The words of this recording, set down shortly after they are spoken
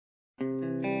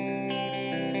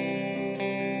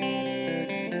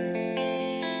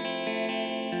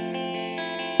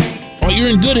you're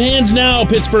in good hands now,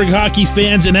 Pittsburgh hockey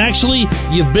fans, and actually,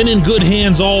 you've been in good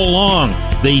hands all along.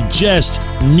 They just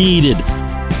needed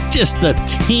just a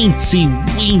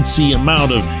teensy-weensy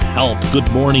amount of help. Good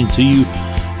morning to you.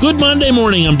 Good Monday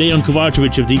morning. I'm Dejan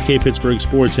Kovacevic of DK Pittsburgh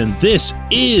Sports, and this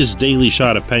is Daily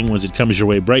Shot of Penguins. It comes your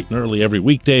way bright and early every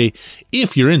weekday.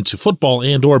 If you're into football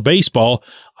and or baseball,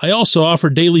 I also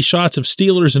offer daily shots of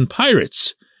Steelers and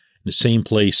Pirates. In the same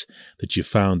place that you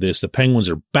found this. The Penguins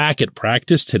are back at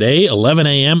practice today, 11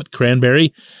 a.m. at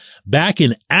Cranberry. Back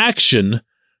in action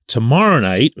tomorrow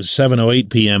night,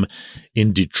 7:08 p.m.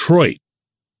 in Detroit.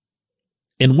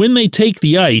 And when they take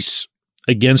the ice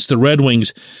against the Red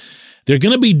Wings, they're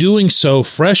going to be doing so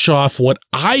fresh off what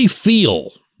I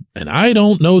feel, and I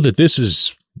don't know that this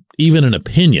is even an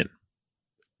opinion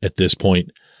at this point,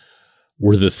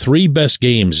 were the three best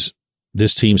games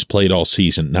this team's played all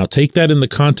season. Now, take that in the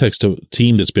context of a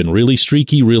team that's been really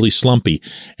streaky, really slumpy,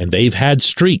 and they've had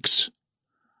streaks.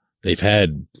 They've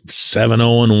had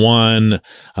 7-0-1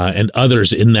 and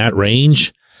others in that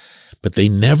range, but they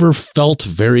never felt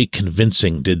very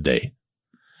convincing, did they?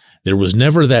 There was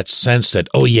never that sense that,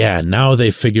 oh yeah, now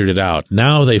they've figured it out.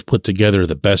 Now they've put together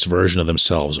the best version of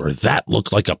themselves, or that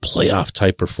looked like a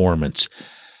playoff-type performance.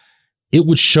 It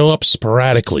would show up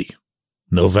sporadically.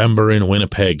 November in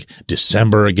Winnipeg,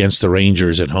 December against the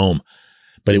Rangers at home.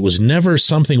 But it was never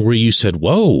something where you said,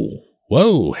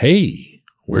 whoa, hey,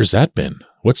 where's that been?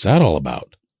 What's that all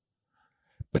about?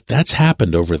 But that's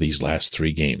happened over these last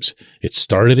three games. It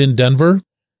started in Denver.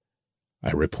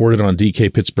 I reported on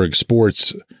DK Pittsburgh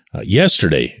Sports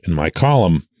yesterday in my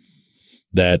column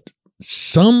that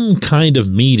some kind of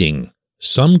meeting,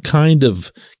 some kind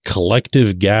of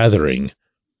collective gathering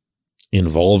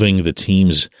involving the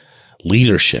team's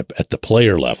leadership at the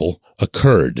player level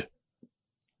occurred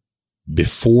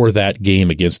before that game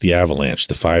against the Avalanche,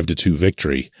 the 5-2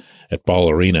 victory at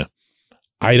Ball Arena.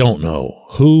 I don't know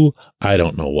who, I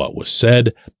don't know what was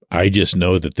said. I just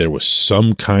know that there was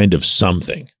some kind of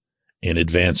something in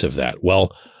advance of that.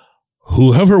 Well,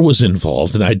 whoever was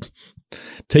involved, and I'd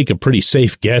take a pretty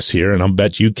safe guess here, and I'll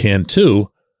bet you can too,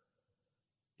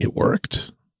 it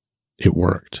worked. It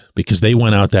worked because they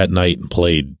went out that night and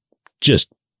played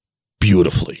just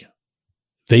beautifully.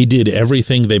 They did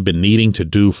everything they've been needing to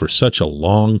do for such a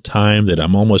long time that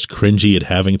I'm almost cringy at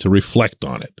having to reflect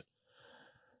on it.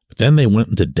 But then they went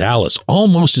into Dallas,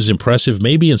 almost as impressive,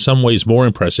 maybe in some ways more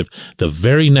impressive, the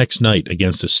very next night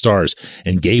against the Stars,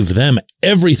 and gave them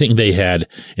everything they had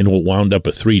in what wound up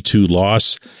a 3-2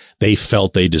 loss. They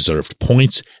felt they deserved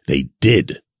points. They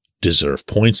did deserve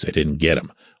points. They didn't get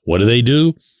them. What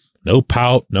do? No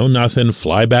pout, no nothing,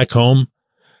 fly back home.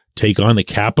 Take on the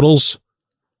Capitals,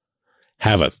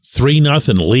 have a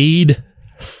 3-0 lead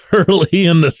early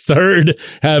in the third,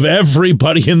 have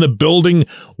everybody in the building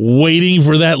waiting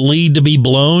for that lead to be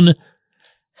blown,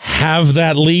 have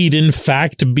that lead, in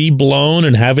fact, be blown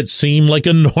and have it seem like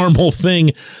a normal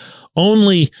thing,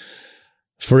 only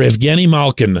for Evgeny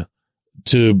Malkin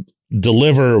to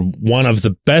deliver one of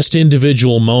the best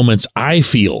individual moments, I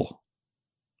feel,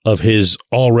 of his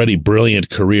already brilliant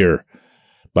career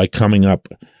by coming up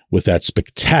with that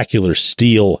spectacular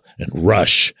steal and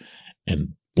rush and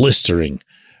blistering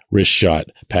wrist shot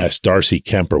past Darcy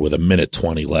Kemper with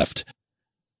 1:20 left.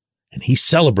 And he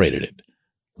celebrated it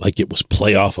like it was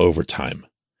playoff overtime.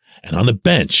 And on the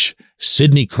bench,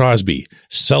 Sidney Crosby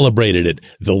celebrated it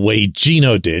the way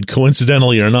Gino did,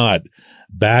 coincidentally or not,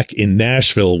 back in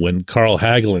Nashville when Carl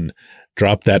Hagelin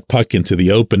dropped that puck into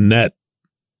the open net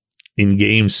in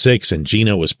Game 6, and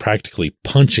Gino was practically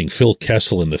punching Phil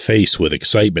Kessel in the face with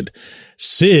excitement.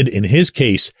 Sid, in his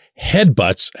case,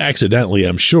 headbutts, accidentally,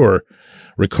 I'm sure,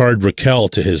 Ricard Raquel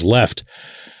to his left.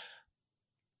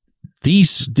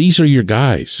 These are your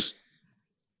guys.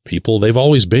 People, they've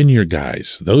always been your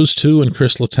guys. Those two and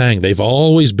Chris Letang, they've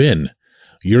always been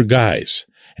your guys.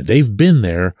 And they've been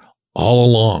there all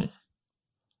along.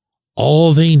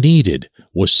 All they needed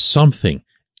was something,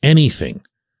 anything,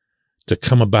 to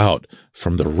come about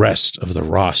from the rest of the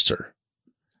roster.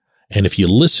 And if you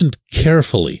listened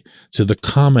carefully to the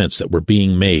comments that were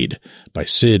being made by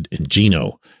Sid and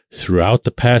Gino throughout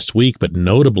the past week, but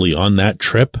notably on that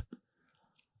trip,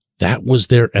 that was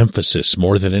their emphasis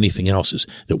more than anything else, is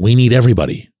that we need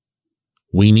everybody.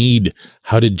 We need,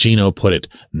 how did Gino put it,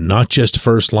 not just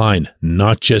first line,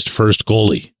 not just first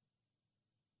goalie.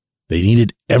 They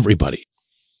needed everybody.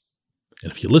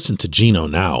 And if you listen to Gino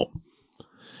now,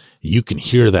 you can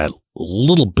hear that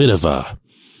little bit of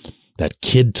that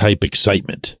kid-type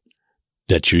excitement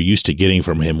that you're used to getting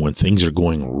from him when things are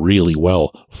going really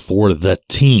well for the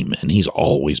team, and he's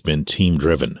always been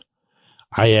team-driven.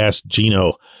 I asked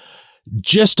Gino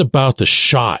just about the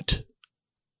shot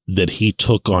that he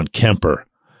took on Kemper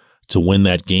to win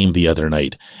that game the other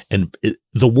night. And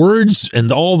the words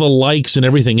and all the likes and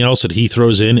everything else that he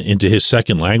throws into his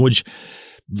second language,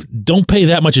 don't pay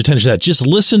that much attention to that. Just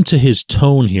listen to his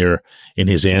tone here in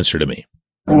his answer to me.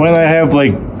 When I have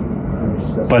like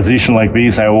position like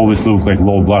this, I always look like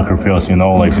low blocker first,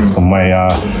 like it's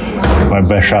my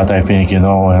best shot, I think, and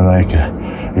like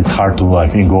it's hard to, I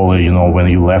think, goalie, when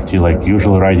you lefty, like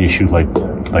usually righty shoot like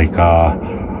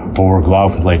over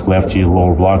glove, like lefty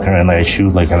lower blocker, and I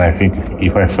shoot and I think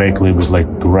if I fake a little bit like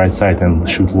to right side and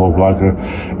shoot low blocker,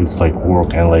 it's like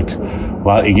work. And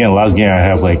again, last game I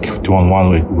have like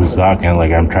 2-on-1 with Zach, and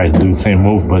I'm trying to do the same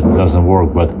move, but it doesn't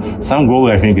work. But some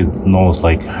goalie, I think it knows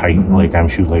I'm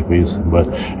shoot like this. But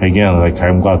again,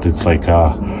 I'm glad it's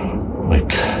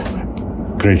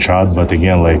great shot. But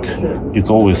again, it's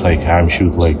always I'm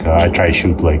shoot I try to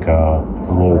shoot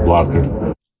low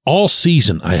blocker. All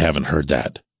season, I haven't heard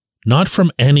that. Not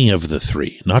from any of the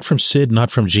three. Not from Sid, not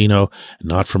from Gino,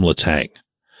 not from Letang.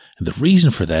 And the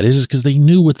reason for that is because they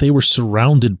knew what they were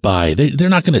surrounded by. They're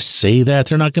not going to say that.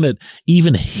 They're not going to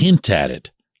even hint at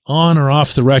it. On or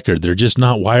off the record, they're just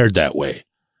not wired that way.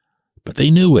 But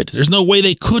they knew it. There's no way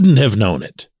they couldn't have known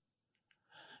it.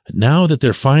 Now that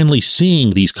they're finally seeing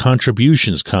these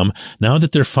contributions come, now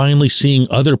that they're finally seeing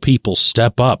other people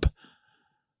step up,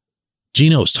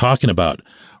 Gino's talking about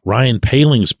Ryan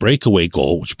Poehling's breakaway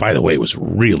goal, which, by the way, was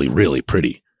really, really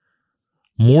pretty.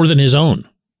 More than his own.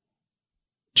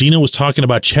 Gino was talking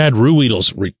about Chad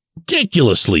Ruhwedel's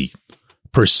ridiculously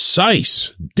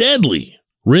precise, deadly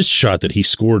wrist shot that he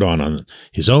scored on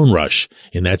his own rush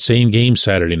in that same game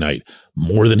Saturday night,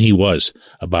 more than he was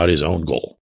about his own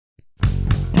goal.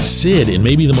 And Sid, and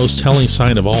maybe the most telling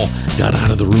sign of all, got out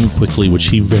of the room quickly, which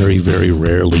he very, very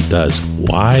rarely does.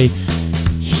 Why?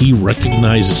 He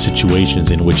recognizes situations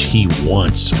in which he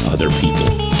wants other people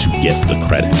to get the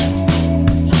credit.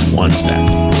 He wants that.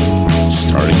 It's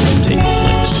starting to take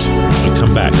place. When we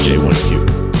come back,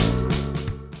 J1Q.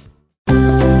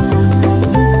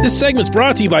 This segment's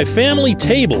brought to you by Family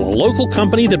Table, a local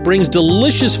company that brings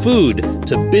delicious food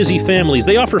to busy families.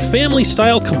 They offer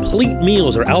family-style complete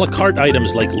meals or a la carte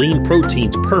items like lean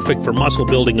proteins, perfect for muscle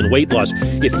building and weight loss.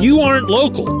 If you aren't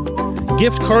local,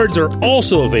 gift cards are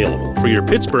also available for your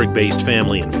Pittsburgh-based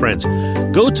family and friends.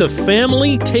 Go to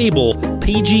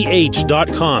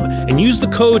FamilyTablePGH.com and use the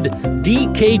code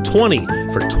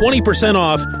DK20 for 20%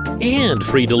 off and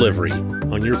free delivery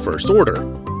on your first order.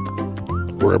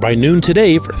 Order by noon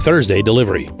today for Thursday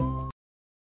delivery.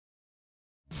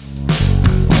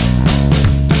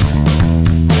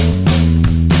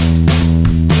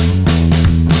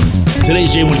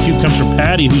 Today's J1Q comes from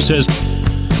Patty, who says,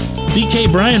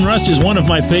 BK, Brian Rust is one of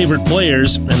my favorite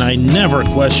players, and I never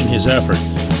question his effort.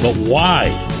 But why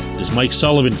does Mike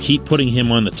Sullivan keep putting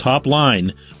him on the top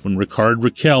line when Rickard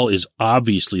Rakell is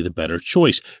obviously the better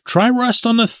choice? Try Rust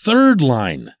on the third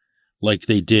line like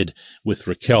they did with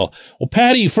Rakell. Well,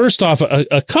 Patty, first off,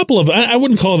 a couple of, I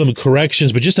wouldn't call them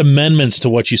corrections, but just amendments to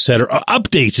what you said, or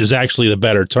updates is actually the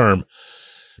better term.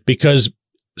 Because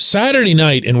Saturday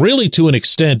night, and really to an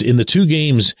extent in the two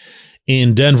games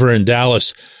in Denver and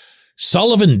Dallas,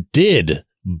 Sullivan did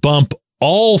bump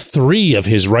all three of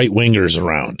his right wingers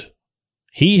around.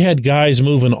 He had guys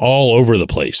moving all over the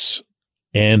place.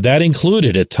 And that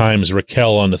included at times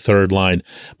Rakell on the third line.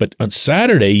 But on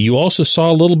Saturday, you also saw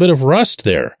a little bit of Rust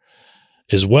there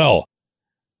as well.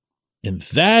 And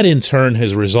that in turn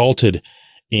has resulted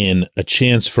in a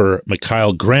chance for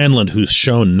Mikael Granlund, who's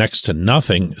shown next to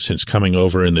nothing since coming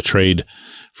over in the trade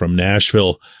from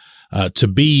Nashville, to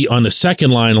be on the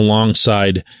second line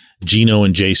alongside Gino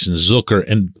and Jason Zucker.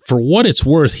 And for what it's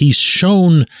worth, he's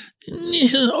shown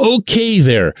okay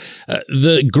there.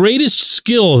 The greatest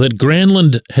skill that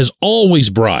Granlund has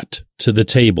always brought to the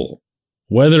table,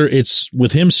 whether it's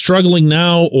with him struggling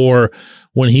now or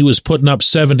when he was putting up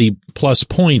 70-plus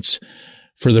points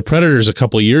for the Predators a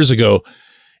couple of years ago,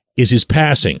 is his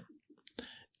passing.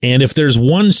 And if there's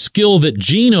one skill that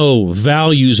Gino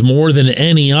values more than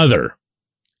any other,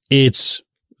 it's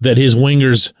that his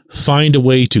wingers find a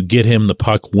way to get him the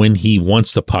puck when he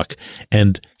wants the puck.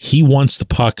 And he wants the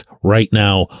puck right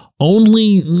now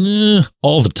only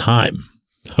all the time.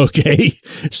 Okay?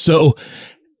 So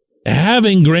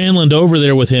having Granlund over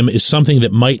there with him is something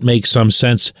that might make some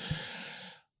sense.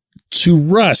 To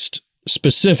Rust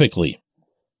specifically,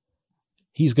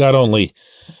 he's got only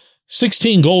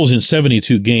 16 goals in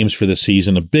 72 games for the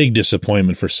season, a big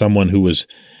disappointment for someone who was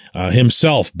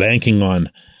himself banking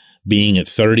on being at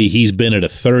 30. He's been at a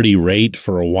 30 rate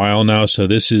for a while now, so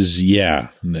this is,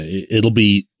 it'll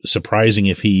be surprising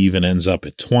if he even ends up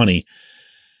at 20.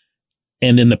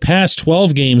 And in the past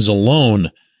 12 games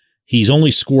alone, He's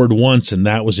only scored once, and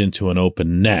that was into an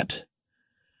open net.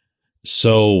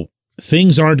 So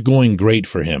things aren't going great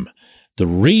for him. The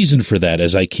reason for that,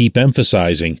 as I keep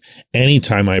emphasizing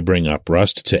anytime I bring up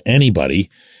Rust to anybody,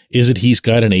 is that he's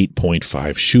got an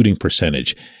 8.5 shooting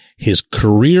percentage. His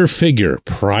career figure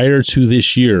prior to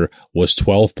this year was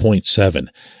 12.7.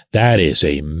 That is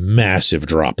a massive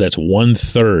drop. That's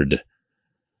 1/3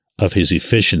 of his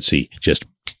efficiency just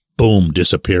boom,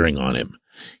 disappearing on him.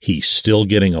 He's still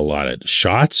getting a lot of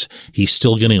shots. He's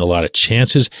still getting a lot of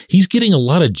chances. He's getting a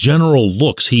lot of general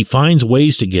looks. He finds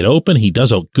ways to get open. He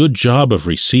does a good job of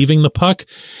receiving the puck.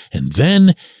 And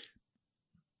then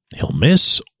he'll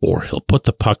miss or he'll put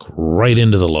the puck right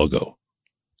into the logo.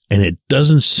 And it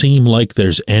doesn't seem like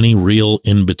there's any real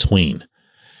in between.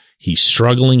 He's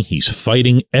struggling. He's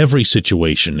fighting every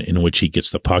situation in which he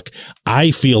gets the puck. I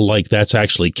feel like that's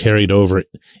actually carried over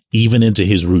even into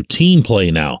his routine play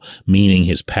now, meaning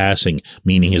his passing,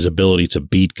 meaning his ability to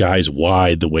beat guys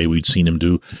wide the way we'd seen him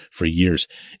do for years.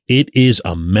 It is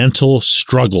a mental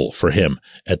struggle for him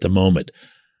at the moment.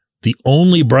 The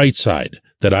only bright side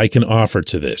that I can offer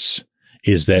to this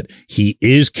is that he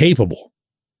is capable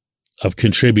of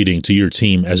contributing to your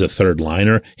team as a third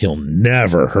liner. He'll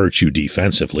never hurt you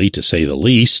defensively, to say the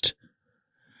least.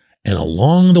 And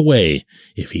along the way,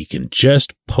 if he can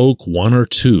just poke one or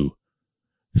two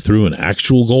through an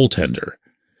actual goaltender,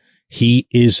 he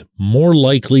is more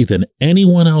likely than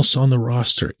anyone else on the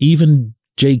roster, even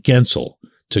Jake Guentzel,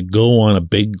 to go on a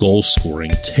big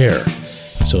goal-scoring tear.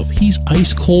 So if he's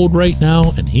ice cold right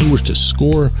now and he was to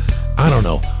score, I don't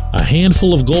know, a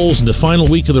handful of goals in the final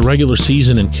week of the regular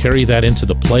season and carry that into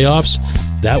the playoffs,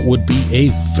 that would be a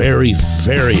very,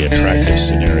 very attractive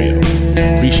scenario.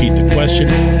 I appreciate the question.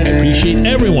 I appreciate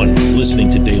everyone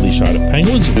listening to Daily Shot of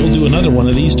Penguins. We'll do another one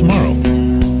of these tomorrow.